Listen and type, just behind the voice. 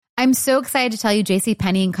I'm so excited to tell you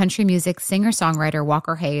JCPenney and country music singer-songwriter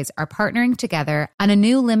Walker Hayes are partnering together on a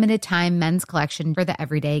new limited-time men's collection for the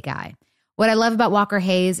everyday guy. What I love about Walker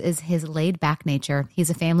Hayes is his laid-back nature.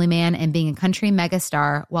 He's a family man, and being a country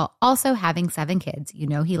megastar while also having 7 kids, you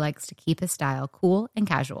know he likes to keep his style cool and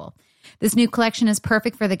casual. This new collection is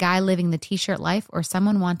perfect for the guy living the t-shirt life or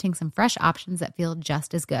someone wanting some fresh options that feel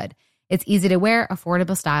just as good. It's easy to wear,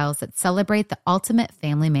 affordable styles that celebrate the ultimate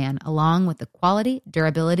family man, along with the quality,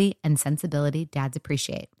 durability, and sensibility dads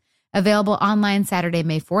appreciate. Available online Saturday,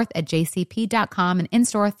 May 4th at jcp.com and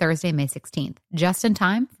in-store Thursday, May 16th. Just in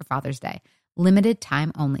time for Father's Day. Limited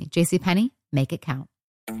time only. JCPenney, make it count.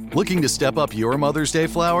 Looking to step up your Mother's Day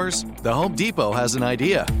flowers? The Home Depot has an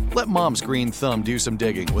idea. Let Mom's green thumb do some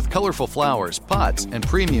digging with colorful flowers, pots, and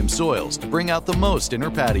premium soils to bring out the most in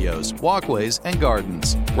her patios, walkways, and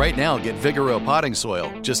gardens. Right now, get Vigoro potting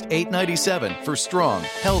soil, just $8.97 for strong,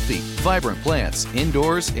 healthy, vibrant plants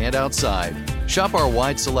indoors and outside. Shop our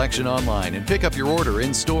wide selection online and pick up your order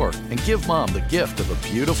in-store and give Mom the gift of a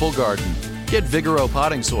beautiful garden. Get Vigoro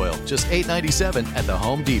potting soil, just $8.97 at the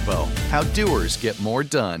Home Depot. How doers get more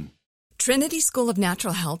done. Trinity School of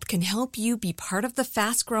Natural Health can help you be part of the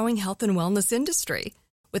fast-growing health and wellness industry.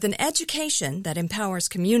 With an education that empowers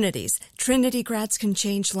communities, Trinity grads can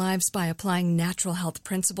change lives by applying natural health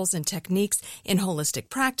principles and techniques in holistic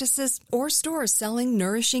practices or stores selling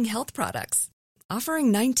nourishing health products.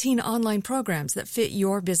 Offering 19 online programs that fit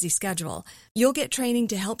your busy schedule, you'll get training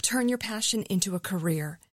to help turn your passion into a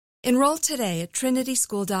career. Enroll today at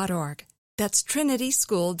trinityschool.org. That's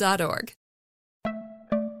trinityschool.org.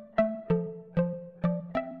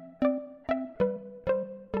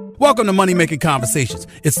 Welcome to Money Making Conversations.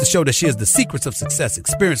 It's the show that shares the secrets of success,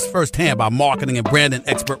 experienced firsthand by marketing and branding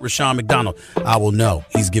expert Rushion McDonald. I will know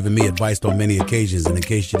he's given me advice on many occasions, and in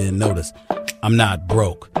case you didn't notice, I'm not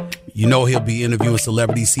broke. You know he'll be interviewing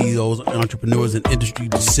celebrity CEOs, entrepreneurs, and industry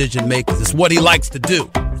decision makers. It's what he likes to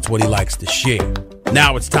do. It's what he likes to share.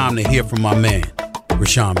 Now it's time to hear from my man,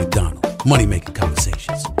 Rushion McDonald. Money Making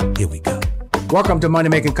Conversations. Here we go. Welcome to Money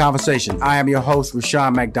Making Conversation. I am your host,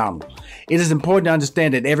 Rushion McDonald. It is important to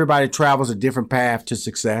understand that everybody travels a different path to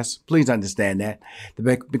success. Please understand that,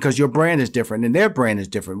 because your brand is different and their brand is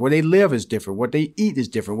different. Where they live is different. What they eat is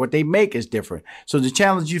different. What they make is different. So the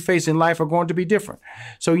challenges you face in life are going to be different.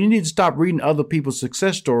 So you need to stop reading other people's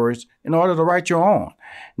success stories in order to write your own.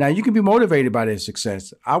 Now, you can be motivated by their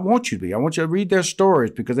success. I want you to be. I want you to read their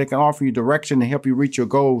stories because they can offer you direction and help you reach your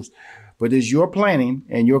goals. But it's your planning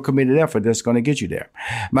and your committed effort that's going to get you there.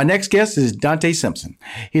 My next guest is Dante Simpson.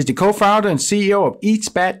 He's the co-founder and CEO of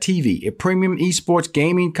eSpat TV, a premium esports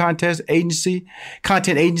gaming content agency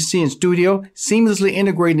and studio, seamlessly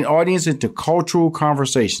integrating audience into cultural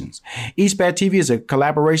conversations. eSpat TV is a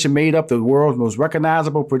collaboration made up of the world's most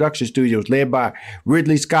recognizable production studios led by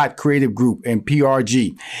Ridley Scott Creative Group and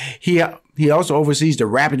PRG. He also oversees the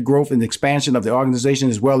rapid growth and expansion of the organization,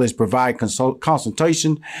 as well as provide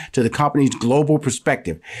consultation to the company's global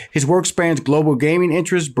perspective. His work spans global gaming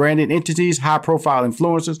interests, branded entities, high-profile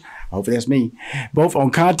influencers, I hope that's me, both on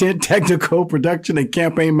content, technical, production, and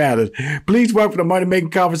campaign matters. Please welcome to Money Making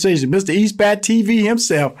Conversation, Mr. eSpat TV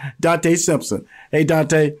himself, Dante Simpson. Hey,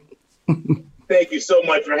 Dante. Thank you so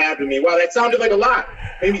much for having me. Wow, that sounded like a lot.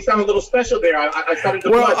 Made me sound a little special there. I started to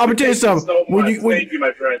Well, I'm going to tell you something. Thank you,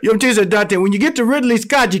 my friend. I'm tell you something, Dante. When you get to Ridley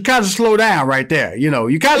Scott, you kind of slow down right there. You know,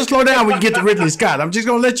 you kind of slow down when you get to Ridley Scott. I'm just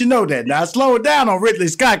going to let you know that. Now, slow it down on Ridley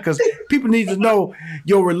Scott because people need to know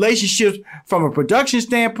your relationships from a production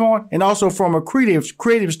standpoint and also from a creative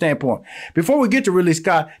standpoint. Before we get to Ridley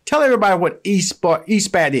Scott, tell everybody what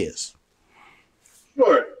eSpat is.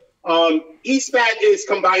 Sure. eSpat is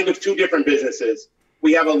combined of two different businesses.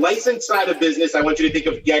 We have a licensed side of business. I want you to think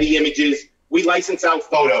of Getty Images. We license out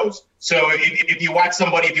photos. So if you watch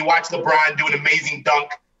LeBron do an amazing dunk,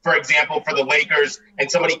 for example, for the Lakers, and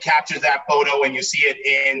somebody captures that photo and you see it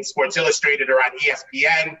in Sports Illustrated or on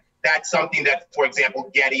ESPN, that's something that, for example,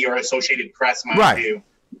 Getty or Associated Press might do.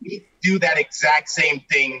 We do that exact same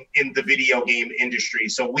thing in the video game industry.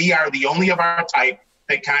 So we are the only of our type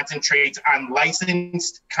that concentrates on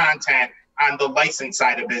licensed content on the licensed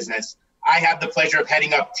side of business. I have the pleasure of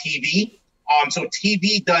heading up TV. So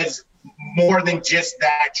TV does more than just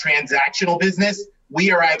that transactional business.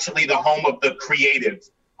 We are actually the home of the creative.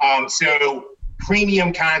 So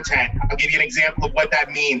premium content, I'll give you an example of what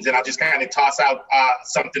that means, and I'll just kind of toss out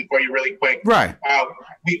something for you really quick. Right.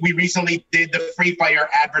 We recently did the Free Fire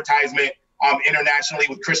advertisement internationally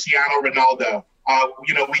with Cristiano Ronaldo.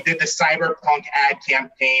 We did the Cyberpunk ad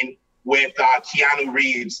campaign with Keanu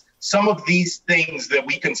Reeves. Some of these things that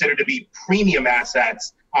we consider to be premium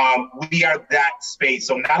assets, we are that space.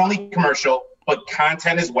 So not only commercial, but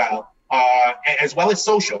content as well as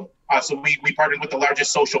social. So we partnered with the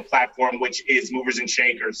largest social platform, which is Movers and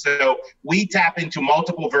Shakers. So we tap into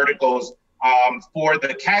multiple verticals for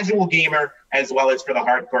the casual gamer as well as for the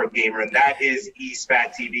hardcore gamer, and that is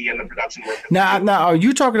eSpat TV and the production work. Now, are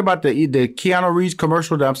you talking about the Keanu Reeves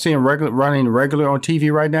commercial that I'm seeing running regular on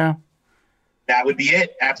TV right now? That would be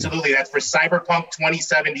it. Absolutely. That's for Cyberpunk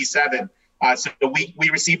 2077. So we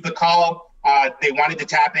received the call. They wanted to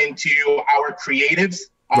tap into our creatives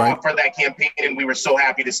for that campaign, and we were so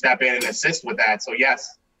happy to step in and assist with that. So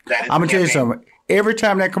yes, that is. I'm gonna tell you something. Every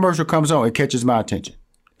time that commercial comes on, it catches my attention.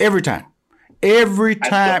 Every time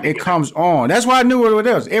it comes on. That's why I knew what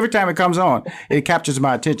it was. Every time it comes on, it captures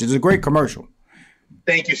my attention. It's a great commercial.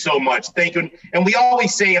 Thank you so much. Thank you. And we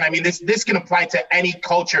always say, and I mean, this can apply to any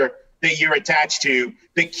culture that you're attached to.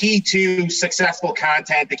 The key to successful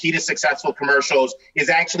content, the key to successful commercials is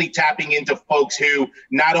actually tapping into folks who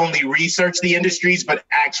not only research the industries, but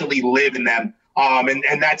actually live in them.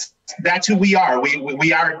 And that's who we are.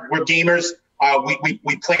 We're gamers.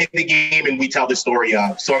 We play the game and we tell the story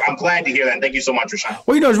of. So I'm glad to hear that. Thank you so much, Rashawn.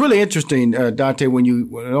 Well, it's really interesting, Dante, when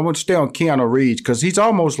I want to stay on Keanu Reeves, because he's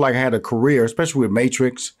almost like had a career, especially with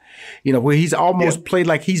Matrix, where he's almost played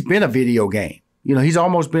like he's been a video game. He's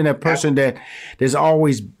almost been that person that there's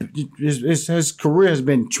always his career has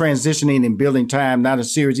been transitioning and building time. Not a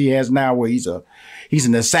series he has now where he's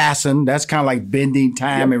an assassin. That's kind of like bending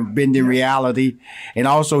time and bending reality. And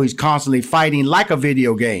also he's constantly fighting like a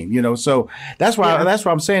video game, So that's what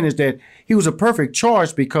I'm saying is that he was a perfect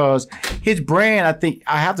choice because his brand, I think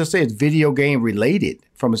I have to say, is video game related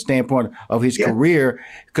from a standpoint of his career.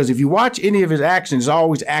 Because if you watch any of his actions, it's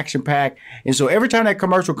always action packed. And so every time that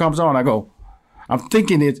commercial comes on, I'm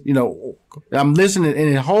thinking it, I'm listening and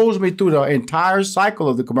it holds me through the entire cycle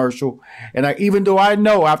of the commercial. And even though I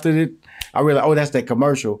know after I realize, that's that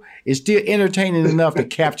commercial, it's still entertaining enough to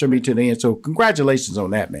capture me to the end. So congratulations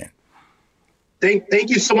on that, man. Thank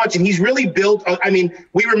you so much. And he's really built,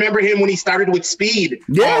 we remember him when he started with Speed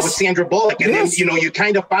with Sandra Bullock. And then, you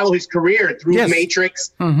kind of follow his career through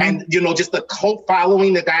Matrix and, just the cult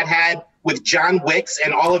following that had with John Wicks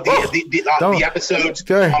and all of the episodes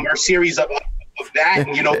or series of that.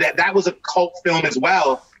 And, that was a cult film as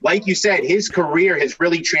well. Like you said, his career has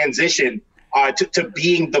really transitioned to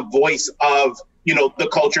being the voice of, the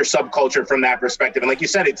culture, subculture from that perspective. And like you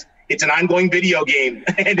said, it's an ongoing video game.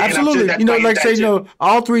 Absolutely. Like I say,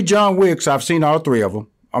 all three John Wicks, I've seen all three of them.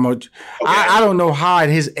 I don't know how at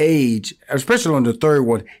his age, especially on the third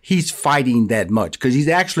one, he's fighting that much because he's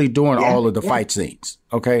actually doing all of the fight scenes.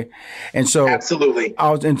 Okay. And so absolutely.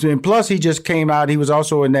 And plus he just came out. He was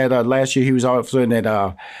also in that last year. He was also in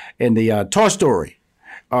that in the Toy Story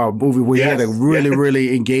movie where he had a really,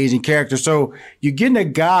 really engaging character. So you're getting a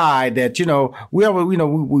guy that,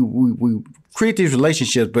 we create these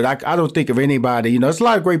relationships, but I don't think of anybody, there's a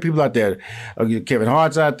lot of great people out there. Kevin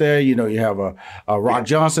Hart's out there, you have Rock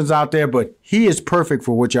Johnson's out there, but he is perfect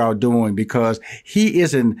for what y'all doing because he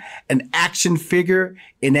is an action figure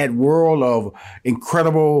in that world of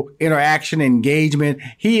incredible interaction, engagement.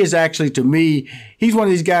 He is actually, to me, he's one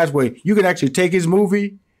of these guys where you can actually take his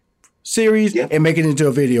movie series and make it into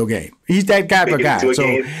a video game. He's that type of guy. So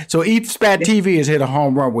eSpat TV has hit a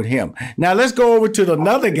home run with him. Now let's go over to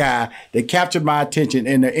another guy that captured my attention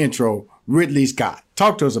in the intro, Ridley Scott.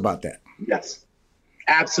 Talk to us about that. Yes,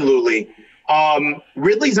 absolutely.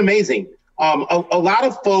 Ridley's amazing. A lot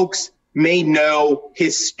of folks may know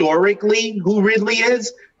historically who Ridley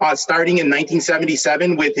is, starting in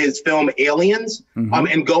 1977 with his film Aliens,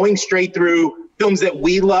 and going straight through films that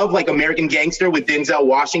we love, like American Gangster with Denzel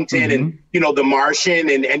Washington and, The Martian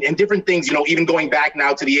and different things, even going back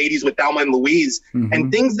now to the 80s with Thelma and Louise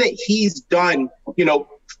and things that he's done,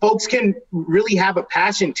 folks can really have a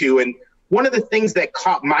passion to. And one of the things that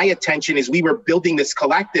caught my attention as we were building this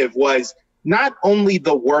collective was not only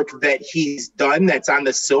the work that he's done that's on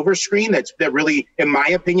the silver screen, that really, in my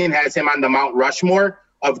opinion, has him on the Mount Rushmore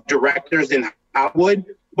of directors in Hollywood,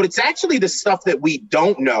 but it's actually the stuff that we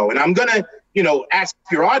don't know. And I'm going to, ask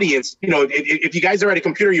your audience, if you guys are at a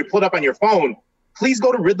computer, you pull it up on your phone, please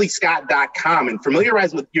go to RidleyScott.com and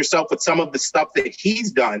familiarize yourself with some of the stuff that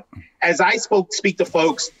he's done. As I speak to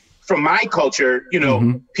folks from my culture,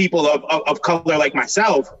 people of color like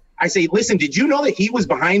myself, I say, listen, did you know that he was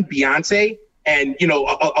behind Beyonce and,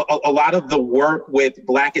 a lot of the work with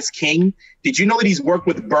Black is King? Did you know that he's worked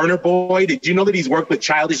with Burna Boy? Did you know that he's worked with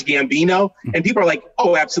Childish Gambino? And people are like,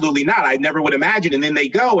 oh, absolutely not. I never would imagine. And then they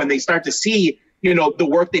go and they start to see, the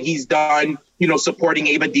work that he's done, supporting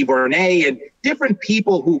Ava DuVernay and different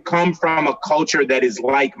people who come from a culture that is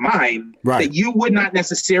like mine, that you would not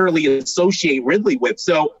necessarily associate Ridley with.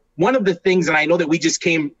 So one of the things, and I know that we just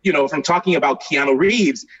came, from talking about Keanu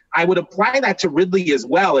Reeves, I would apply that to Ridley as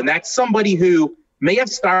well. And that's somebody who may have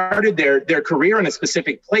started their career in a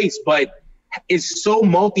specific place, but is so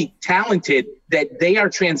multi-talented that they are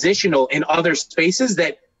transitional in other spaces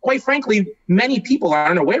that, quite frankly, many people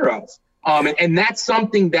aren't aware of. And that's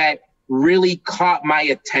something that really caught my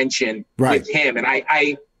attention with him. And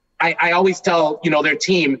I always tell, their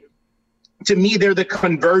team, to me, they're the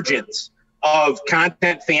convergence of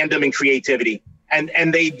content, fandom, and creativity.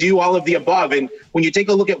 And they do all of the above. And when you take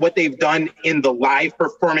a look at what they've done in the live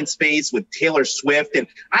performance space with Taylor Swift, and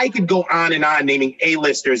I could go on and on naming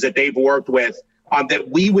A-listers that they've worked with that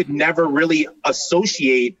we would never really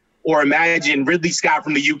associate or imagine Ridley Scott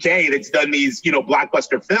from the UK that's done these,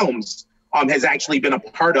 blockbuster films has actually been a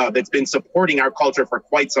part of, that's been supporting our culture for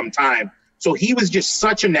quite some time. So he was just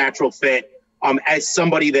such a natural fit as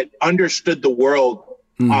somebody that understood the world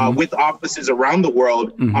with offices around the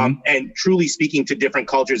world and truly speaking to different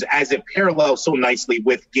cultures as it parallels so nicely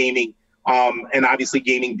with gaming. And obviously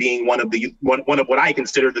gaming being one of what I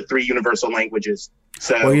consider the three universal languages.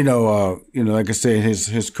 So, well, like I said,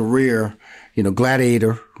 his career,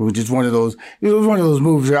 Gladiator, which is one of those, it was one of those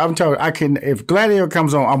movies where I'm telling you, if Gladiator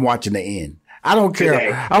comes on, I'm watching the end. I don't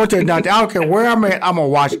care. I don't care where I'm at. I'm gonna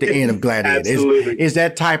watch the end of Gladiator. It's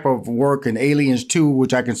that type of work. And Aliens 2,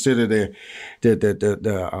 which I consider the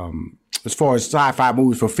as far as sci-fi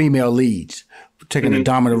movies for female leads, taking a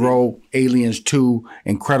dominant role. Aliens 2,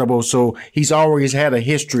 incredible. So he's always had a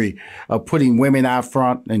history of putting women out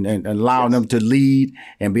front and allowing them to lead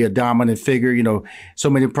and be a dominant figure.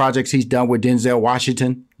 So many projects he's done with Denzel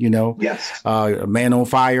Washington. Man on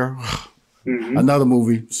Fire. Another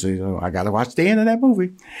movie. So I got to watch the end of that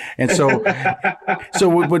movie. And so,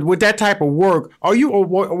 with that type of work, were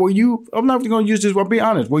you, I'm not going to use this, I'll be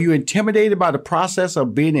honest. Were you intimidated by the process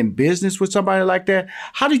of being in business with somebody like that?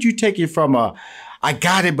 How did you take it from I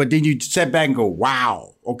got it, but then you sit back and go,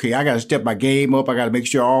 wow, okay, I got to step my game up. I got to make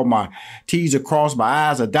sure all my T's are crossed, my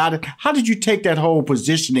I's are dotted. How did you take that whole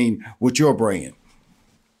positioning with your brand?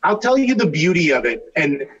 I'll tell you the beauty of it.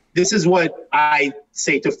 And this is what I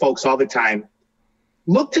say to folks all the time.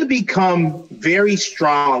 Look to become very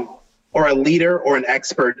strong or a leader or an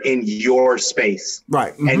expert in your space.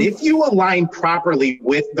 Right. And if you align properly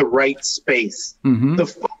with the right space, the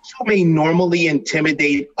folks who may normally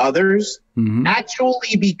intimidate others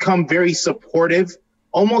actually become very supportive,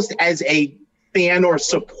 almost as a fan or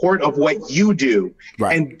support of what you do,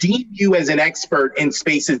 and deem you as an expert in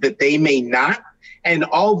spaces that they may not. And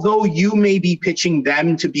although you may be pitching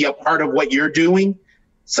them to be a part of what you're doing,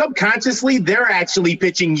 subconsciously, they're actually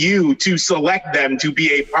pitching you to select them to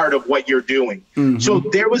be a part of what you're doing. So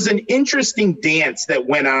there was an interesting dance that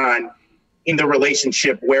went on in the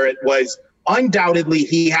relationship where it was undoubtedly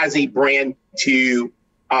he has a brand to,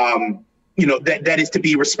 that is to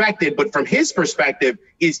be respected, but from his perspective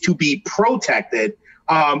is to be protected.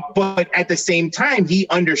 But at the same time, he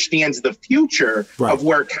understands the future of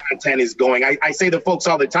where content is going. I say to folks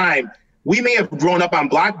all the time, we may have grown up on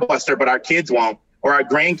Blockbuster, but our kids won't, or our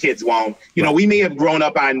grandkids won't. We may have grown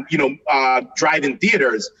up on, drive-in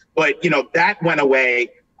theaters, but, that went away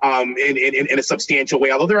in a substantial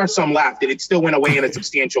way. Although there are some left, it still went away in a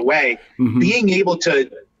substantial way. Being able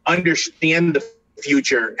to understand the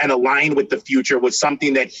future and align with the future was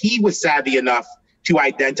something that he was savvy enough to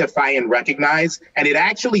identify and recognize. And it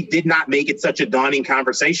actually did not make it such a daunting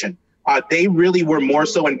conversation. They really were more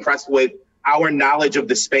so impressed with our knowledge of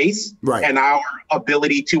the space and our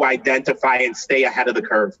ability to identify and stay ahead of the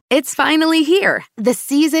curve. It's finally here, the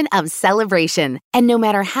season of celebration. And no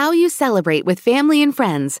matter how you celebrate with family and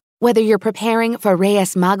friends, whether you're preparing for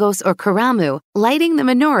Reyes Magos or Karamu, lighting the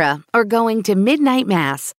menorah, or going to midnight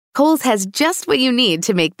mass, Kohl's has just what you need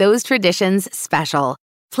to make those traditions special.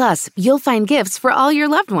 Plus, you'll find gifts for all your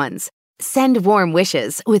loved ones. Send warm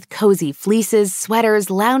wishes with cozy fleeces, sweaters,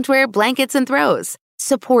 loungewear, blankets, and throws.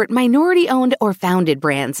 Support minority-owned or founded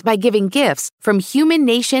brands by giving gifts from Human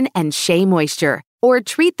Nation and Shea Moisture. Or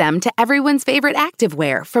treat them to everyone's favorite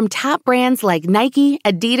activewear from top brands like Nike,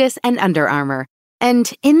 Adidas, and Under Armour.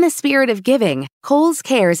 And in the spirit of giving, Kohl's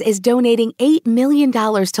Cares is donating $8 million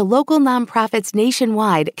to local nonprofits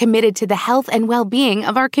nationwide committed to the health and well-being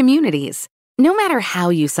of our communities. No matter how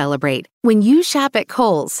you celebrate, when you shop at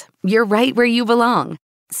Kohl's, you're right where you belong.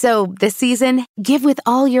 So this season, give with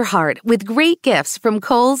all your heart with great gifts from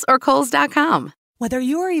Kohl's or Kohl's.com. Whether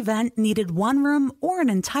your event needed one room or an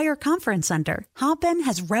entire conference center, Hopin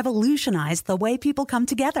has revolutionized the way people come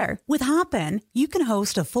together. With Hopin, you can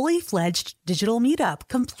host a fully fledged digital meetup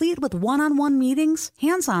complete with one-on-one meetings,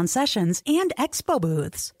 hands-on sessions, and expo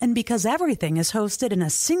booths. And because everything is hosted in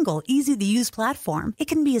a single, easy-to-use platform, it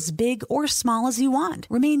can be as big or small as you want,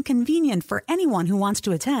 remain convenient for anyone who wants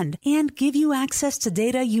to attend, and give you access to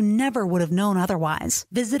data you never would have known otherwise.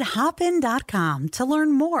 Visit hopin.com to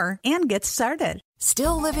learn more and get started.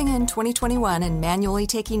 Still living in 2021 and manually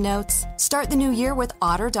taking notes? Start the new year with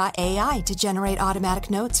Otter.ai to generate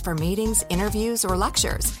automatic notes for meetings, interviews, or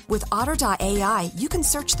lectures. With Otter.ai, you can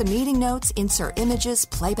search the meeting notes, insert images,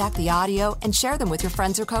 play back the audio, and share them with your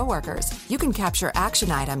friends or coworkers. You can capture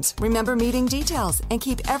action items, remember meeting details, and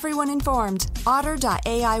keep everyone informed.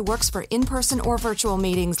 Otter.ai works for in-person or virtual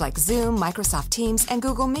meetings like Zoom, Microsoft Teams, and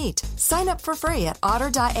Google Meet. Sign up for free at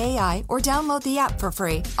Otter.ai or download the app for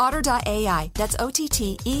free. Otter.ai, that's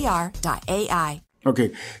OTTER.ai.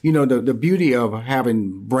 Okay. You know, the beauty of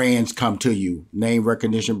having brands come to you, name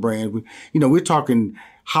recognition brands, we're talking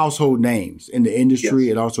household names in the industry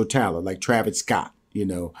and also talent, like Travis Scott,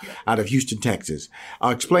 out of Houston, Texas.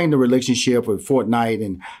 Explain the relationship with Fortnite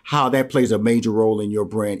and how that plays a major role in your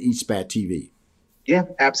brand, eSpat TV. Yeah,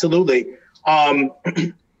 absolutely. I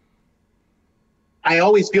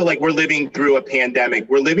always feel like we're living through a pandemic.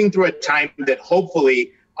 We're living through a time that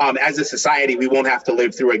hopefully as a society, we won't have to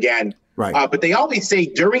live through again. Right. But they always say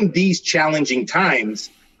during these challenging times,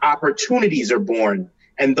 opportunities are born.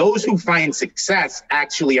 And those who find success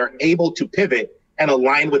actually are able to pivot and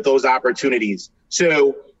align with those opportunities.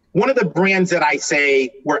 So one of the brands that I say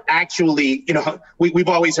we're actually, we've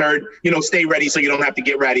always heard, stay ready so you don't have to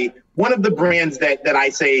get ready. One of the brands that I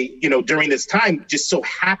say, during this time just so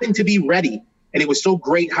happened to be ready. And it was so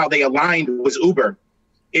great how they aligned was Uber.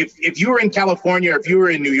 If you were in California, or if you were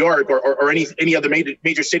in New York or any other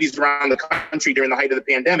major cities around the country during the height of the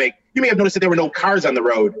pandemic, you may have noticed that there were no cars on the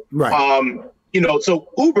road. Right. So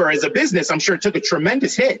Uber as a business, I'm sure took a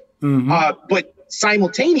tremendous hit. Mm-hmm. But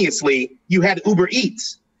simultaneously, you had Uber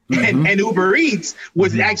Eats. Mm-hmm. And Uber Eats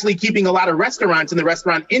was actually keeping a lot of restaurants in the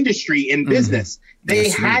restaurant industry in business. They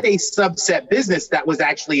had a subset business that was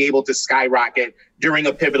actually able to skyrocket during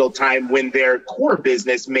a pivotal time when their core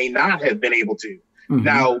business may not have been able to. Mm-hmm.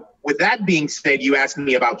 Now, with that being said, you asked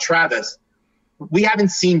me about Travis. We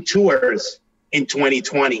haven't seen tours in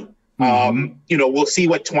 2020. Mm-hmm. We'll see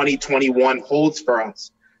what 2021 holds for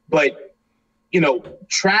us. But,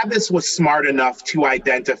 Travis was smart enough to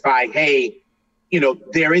identify, hey,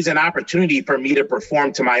 there is an opportunity for me to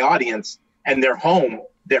perform to my audience, and they're home,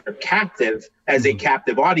 they're captive as a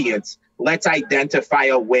captive audience. Let's identify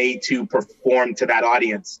a way to perform to that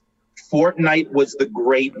audience. Fortnite was the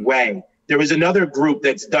great way. There was another group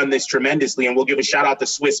that's done this tremendously, and we'll give a shout out to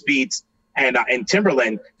Swiss Beats and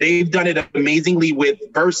Timberland. They've done it amazingly with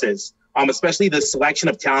Versus, especially the selection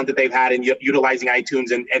of talent that they've had in utilizing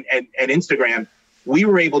iTunes and Instagram. We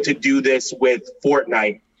were able to do this with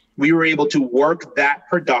Fortnite. We were able to work that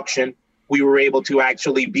production. We were able to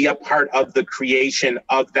actually be a part of the creation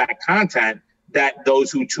of that content that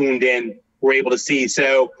those who tuned in were able to see.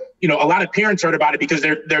 So, a lot of parents heard about it because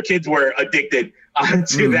their kids were addicted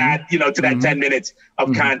to that, to that 10 minutes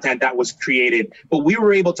of content that was created. But we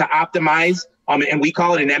were able to optimize, and we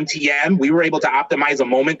call it an MTM. We were able to optimize a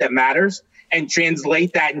moment that matters and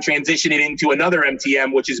translate that and transition it into another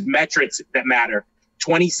MTM, which is metrics that matter.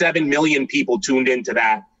 27 million people tuned into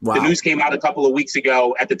that. Wow. The news came out a couple of weeks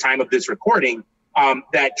ago at the time of this recording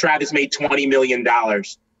that Travis made $20 million,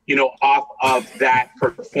 off of that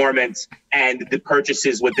performance and the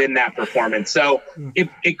purchases within that performance. So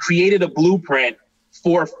it created a blueprint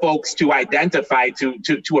for folks to identify,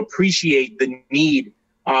 to appreciate the need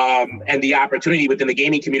and the opportunity within the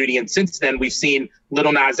gaming community. And since then, we've seen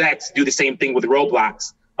Lil Nas X do the same thing with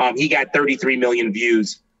Roblox. He got 33 million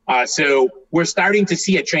views. So we're starting to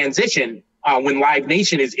see a transition when Live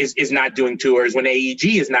Nation is not doing tours, when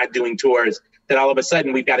AEG is not doing tours, that all of a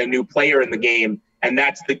sudden we've got a new player in the game. And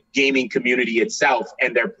that's the gaming community itself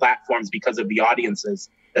and their platforms because of the audiences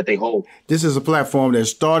that they hold. This is a platform that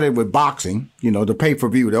started with boxing, the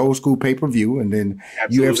pay-per-view, the old school pay-per-view, and then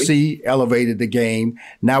UFC elevated the game.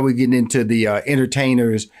 Now we're getting into the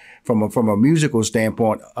entertainers from a musical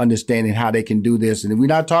standpoint, understanding how they can do this. And we're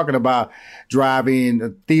not talking about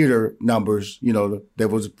driving theater numbers, that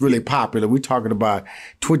was really popular. We're talking about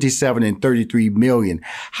 27 and 33 million.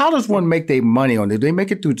 How does one make their money on it? Do they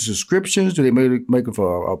make it through subscriptions? Do they make it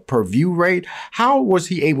for a per view rate? How was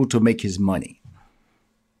he able to make his money?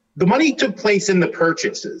 The money took place in the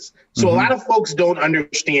purchases. So a lot of folks don't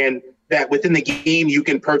understand that within the game, you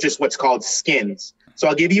can purchase what's called skins. So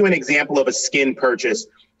I'll give you an example of a skin purchase.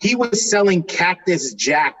 He was selling Cactus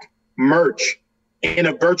Jack merch in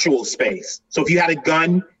a virtual space. So if you had a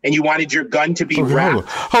gun and you wanted your gun to be wrapped.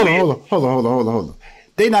 Hold on.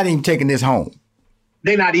 They're not even taking this home.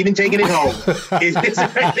 They're not even taking it home. They're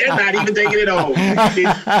not even taking it home.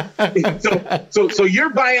 So you're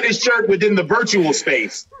buying a shirt within the virtual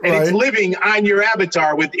space, and it's living on your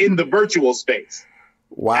avatar within the virtual space.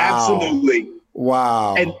 Wow. Absolutely.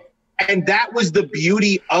 Wow. And that was the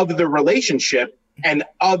beauty of the relationship and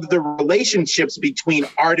of the relationships between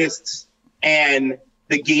artists and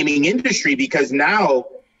the gaming industry, because now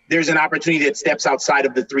there's an opportunity that steps outside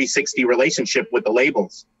of the 360 relationship with the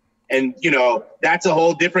labels. And, that's a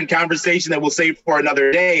whole different conversation that we'll save for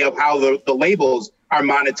another day of how the labels are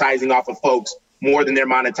monetizing off of folks more than they're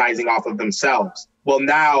monetizing off of themselves. Well,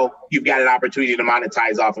 now you've got an opportunity to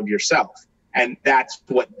monetize off of yourself. And that's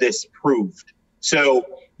what this proved. So,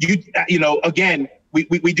 again,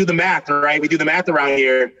 we do the math, right? We do the math around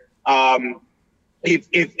here.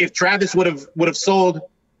 If Travis would have sold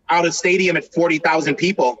out a stadium at 40,000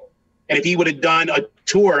 people, and if he would have done a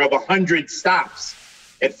tour of 100 stops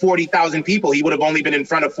at 40,000 people, he would have only been in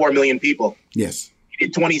front of 4 million people. Yes. He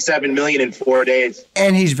did 27 million in 4 days.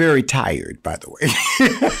 And he's very tired, by the way.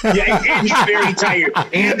 Yeah, and he's very tired.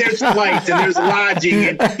 And there's flights and there's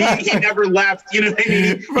lodging, and he never left, you know what I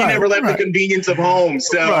mean? He never left the convenience of home.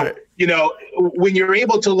 So, when you're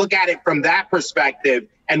able to look at it from that perspective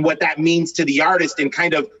and what that means to the artist and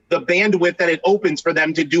kind of the bandwidth that it opens for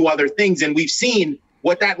them to do other things. And we've seen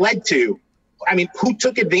what that led to. I mean, who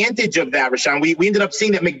took advantage of that, Rashawn? We ended up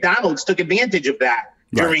seeing that McDonald's took advantage of that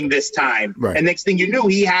during this time. Right. And next thing you knew,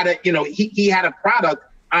 he had he had a product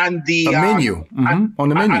on the menu, on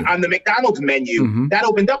the menu, on the McDonald's menu. That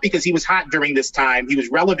opened up because he was hot during this time. He was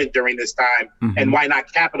relevant during this time. And why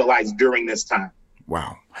not capitalize during this time?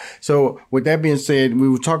 Wow. So with that being said, we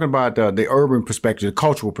were talking about the urban perspective, the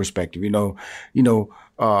cultural perspective. Nas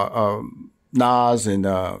and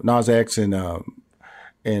Nas X and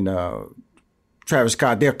Travis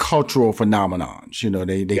Scott, they're cultural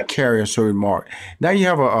phenomenons. They carry a certain mark. Now you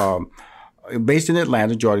have a based in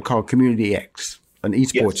Atlanta, Georgia, called Community X, an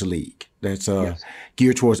esports league that's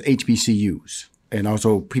geared towards HBCUs and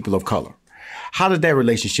also people of color. How did that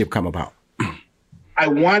relationship come about? I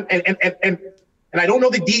want and I don't know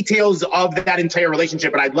the details of that entire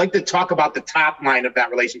relationship, but I'd like to talk about the top line of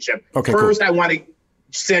that relationship. Okay, First, cool. I want to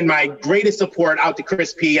send my greatest support out to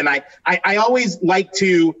Chris P. And I always like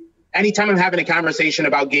to, anytime I'm having a conversation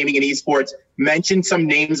about gaming and esports, mention some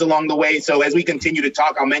names along the way. So as we continue to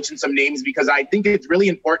talk, I'll mention some names because I think it's really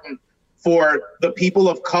important for the people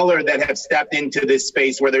of color that have stepped into this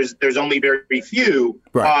space where there's only very few,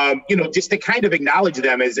 just to kind of acknowledge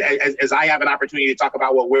them as I have an opportunity to talk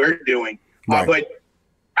about what we're doing. But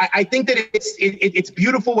I think that it's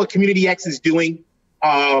beautiful what Community X is doing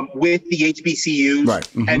with the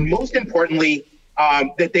HBCUs. And most importantly,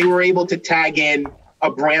 that they were able to tag in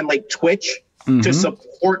a brand like Twitch to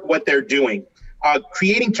support what they're doing.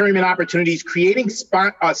 Creating tournament opportunities, creating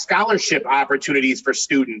scholarship opportunities for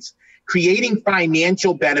students, creating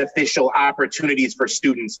financial beneficial opportunities for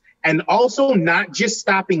students, and also not just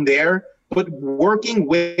stopping there, but working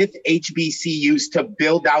with HBCUs to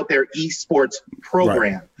build out their esports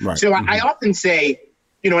program. So I often say,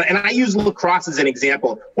 and I use lacrosse as an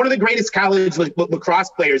example. One of the greatest college lacrosse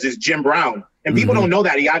players is Jim Brown. And people don't know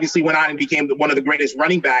that. He obviously went on and became one of the greatest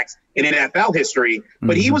running backs in NFL history.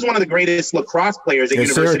 But he was one of the greatest lacrosse players at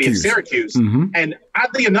University of Syracuse. And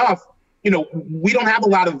oddly enough, we don't have a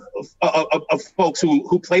lot of folks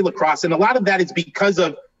who play lacrosse. And a lot of that is because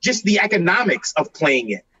of just the economics of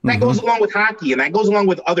playing it. That goes along with hockey and that goes along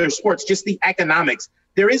with other sports, just the economics.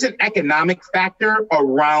 There is an economic factor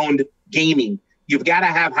around gaming. You've got to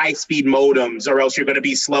have high-speed modems or else you're going to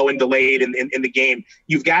be slow and delayed in the game.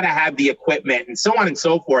 You've got to have the equipment and so on and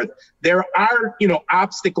so forth. There are,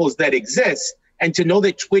 obstacles that exist. And to know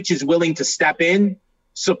that Twitch is willing to step in,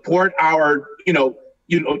 support our,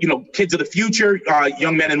 kids of the future,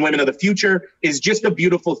 young men and women of the future is just a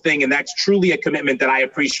beautiful thing. And that's truly a commitment that I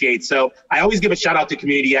appreciate. So I always give a shout out to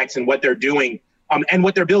Community X and what they're doing. And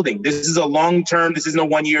what they're building. This is a long-term, this isn't a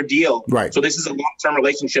one-year deal. Right. So this is a long-term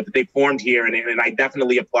relationship that they formed here, and I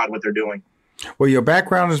definitely applaud what they're doing. Well, your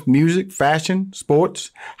background is music, fashion,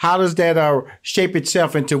 sports. How does that shape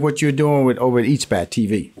itself into what you're doing over at Eatspat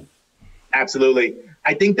TV? Absolutely.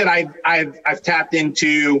 I think that I've tapped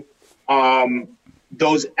into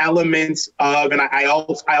those elements of, and I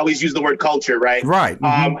always use the word culture, right? Right.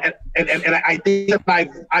 And I think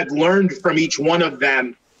that I've learned from each one of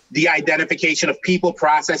them the identification of people,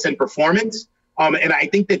 process, and performance, And I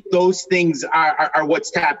think that those things are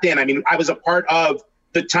what's tapped in. I mean, I was a part of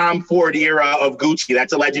the Tom Ford era of Gucci.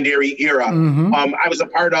 That's a legendary era. I was a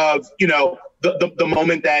part of, the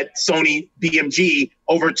moment that Sony BMG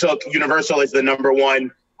overtook Universal as the number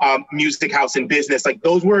one music house in business. Like,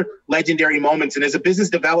 those were legendary moments. And as a business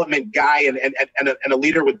development guy and a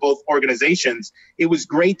leader with both organizations, it was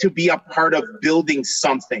great to be a part of building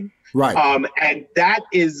something. Right. And that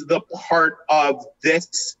is the part of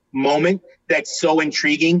this moment that's so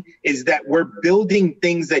intriguing, is that we're building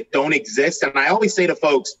things that don't exist. And I always say to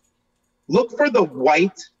folks, look for the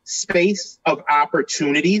white space of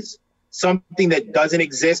opportunities, something that doesn't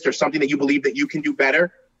exist or something that you believe that you can do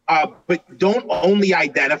better. But don't only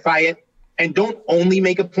identify it and don't only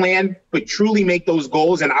make a plan, but truly make those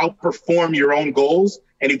goals and outperform your own goals.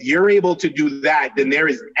 And if you're able to do that, then there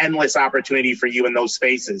is endless opportunity for you in those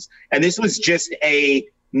spaces. And this was just a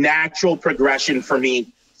natural progression for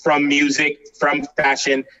me from music, from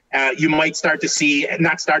fashion. You might this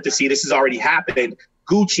has already happened.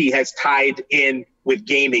 Gucci has tied in with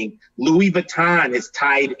gaming. Louis Vuitton has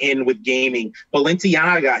tied in with gaming.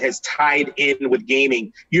 Balenciaga has tied in with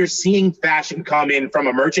gaming. You're seeing fashion come in from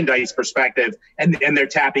a merchandise perspective, and they're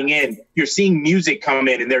tapping in. You're seeing music come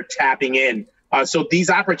in, and they're tapping in. So these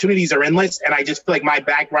opportunities are endless, and I just feel like my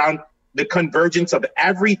background, the convergence of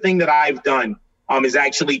everything that I've done is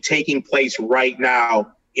actually taking place right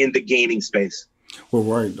now in the gaming space. Well,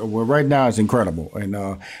 right now it's incredible,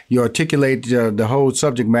 and you articulate the whole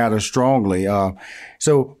subject matter strongly.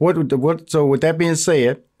 So with that being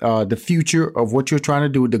said, the future of what you're trying to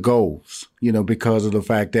do, the goals, because of the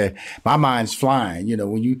fact that my mind's flying.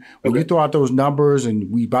 When you throw out those numbers,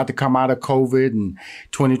 and we about to come out of COVID and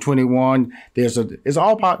 2021, it's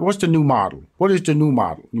all about what's the new model. What is the new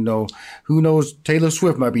model? Who knows? Taylor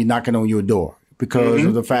Swift might be knocking on your door, because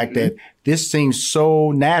of the fact that this seems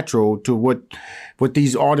so natural to what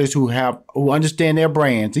these artists who understand their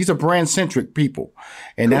brands. These are brand-centric people.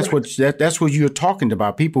 And that's what you're talking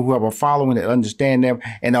about, people who have a following that understand them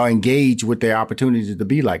and are engaged with their opportunities to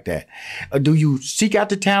be like that. Do you seek out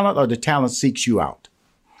the talent, or the talent seeks you out?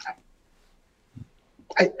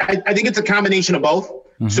 I think it's a combination of both.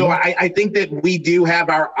 So I think that we do have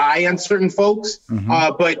our eye on certain folks,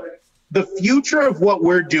 but the future of what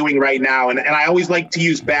we're doing right now, and I always like to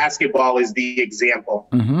use basketball as the example.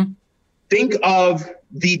 Think of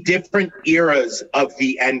the different eras of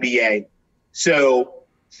the NBA. So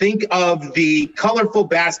think of the colorful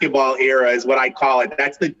basketball era is what I call it.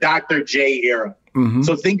 That's the Dr. J era.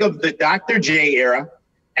 So think of the Dr. J era,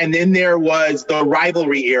 and then there was the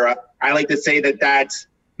rivalry era. I like to say that that's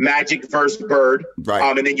Magic versus Bird,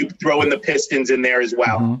 right. And then you throw in the Pistons in there as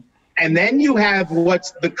well. And then you have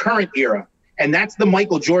what's the current era, and that's the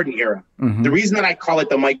Michael Jordan era. The reason that I call it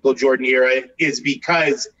the Michael Jordan era is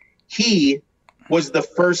because he was the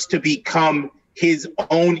first to become his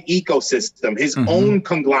own ecosystem, his own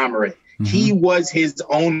conglomerate. He was his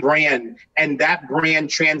own brand, and that brand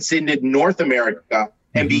transcended North America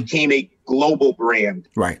and became a global brand.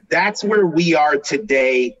 Right. That's where we are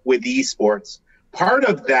today with esports. Part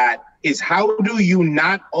of that is how do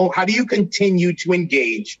you continue to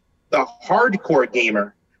engage the hardcore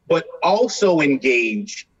gamer, but also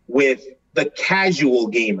engage with the casual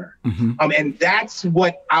gamer. And that's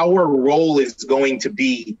what our role is going to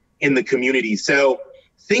be in the community. So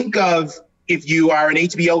think of if you are an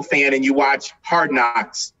HBO fan and you watch Hard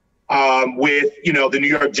Knocks with, the New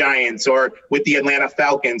York Giants or with the Atlanta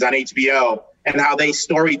Falcons on HBO, and how they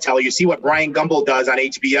storytell. You see what Brian Gumbel does on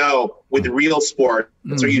HBO with Real Sport.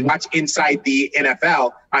 So you watch Inside the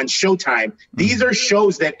NFL on Showtime. These are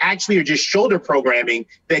shows that actually are just shoulder programming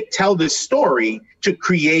that tell the story to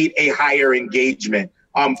create a higher engagement.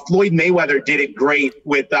 Floyd Mayweather did it great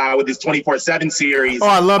with his 24/7 series. Oh,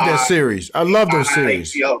 I love that series. I love those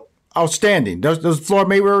series. HBO. Outstanding. Those Floyd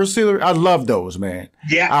Mayweather series, I love those, man.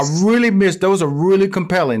 Yes. I really miss those. Are really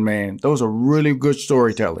compelling, man. Those are really good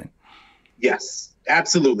storytelling. Yes,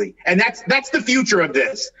 absolutely. And that's the future of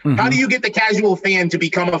this. How do you get the casual fan to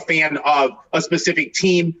become a fan of a specific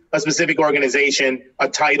team, a specific organization, a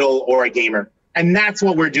title, or a gamer? And that's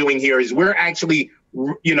what we're doing here is we're actually,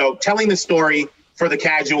 telling the story for the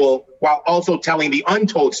casual while also telling the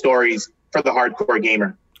untold stories for the hardcore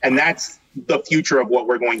gamer. And that's the future of what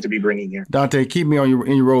we're going to be bringing here. Dante, keep me in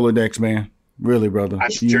your Rolodex, man. Really, brother.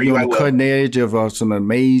 You're on the cutting edge of some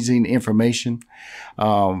amazing information,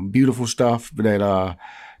 beautiful stuff that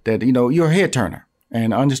you're a head turner.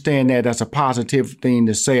 And understand that that's a positive thing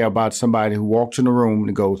to say about somebody who walks in the room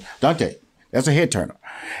and goes, Dante, that's a head turner.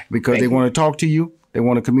 Because they want to talk to you. They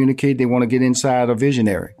want to communicate. They want to get inside a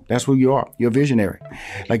visionary. That's who you are. You're a visionary.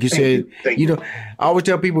 Like you said, I always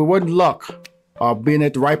tell people it wasn't luck being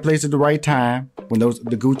at the right place at the right time. When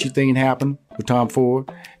the Gucci thing happened with Tom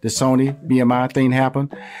Ford, the Sony BMI thing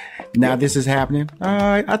happened. Now this is happening.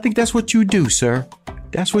 I think that's what you do, sir.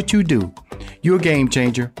 That's what you do. You're a game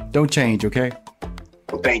changer. Don't change, okay?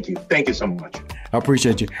 Well, thank you. Thank you so much. I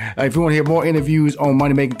appreciate you. If you want to hear more interviews on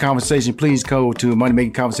Money Making Conversation, please go to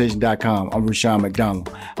moneymakingconversation.com. I'm Rushion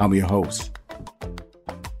McDonald. I'm your host.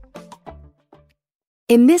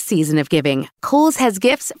 In this season of giving, Kohl's has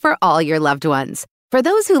gifts for all your loved ones. For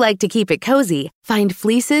those who like to keep it cozy, find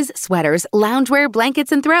fleeces, sweaters, loungewear,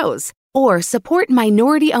 blankets, and throws. Or support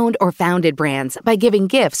minority-owned or founded brands by giving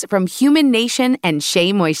gifts from Human Nation and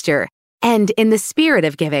Shea Moisture. And in the spirit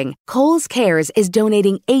of giving, Kohl's Cares is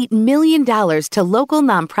donating $8 million to local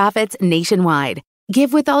nonprofits nationwide.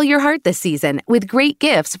 Give with all your heart this season with great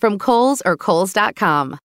gifts from Kohl's or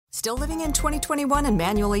Kohls.com. Still living in 2021 and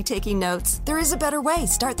manually taking notes? There is a better way.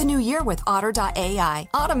 Start the new year with Otter.ai.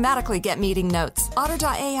 Automatically get meeting notes.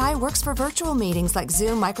 Otter.ai works for virtual meetings like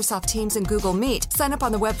Zoom, Microsoft Teams, and Google Meet. Sign up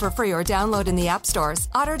on the web for free or download in the app stores.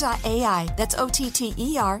 Otter.ai. That's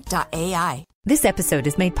OTTER.ai. This episode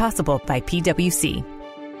is made possible by PwC.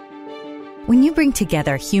 When you bring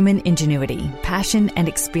together human ingenuity, passion, and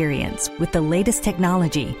experience with the latest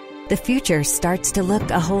technology, the future starts to look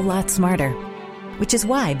a whole lot smarter. Which is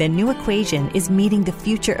why the new Equation is meeting the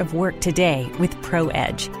future of work today with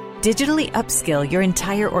ProEdge. Digitally upskill your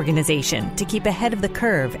entire organization to keep ahead of the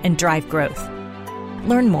curve and drive growth.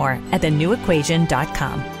 Learn more at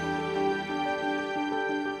thenewequation.com.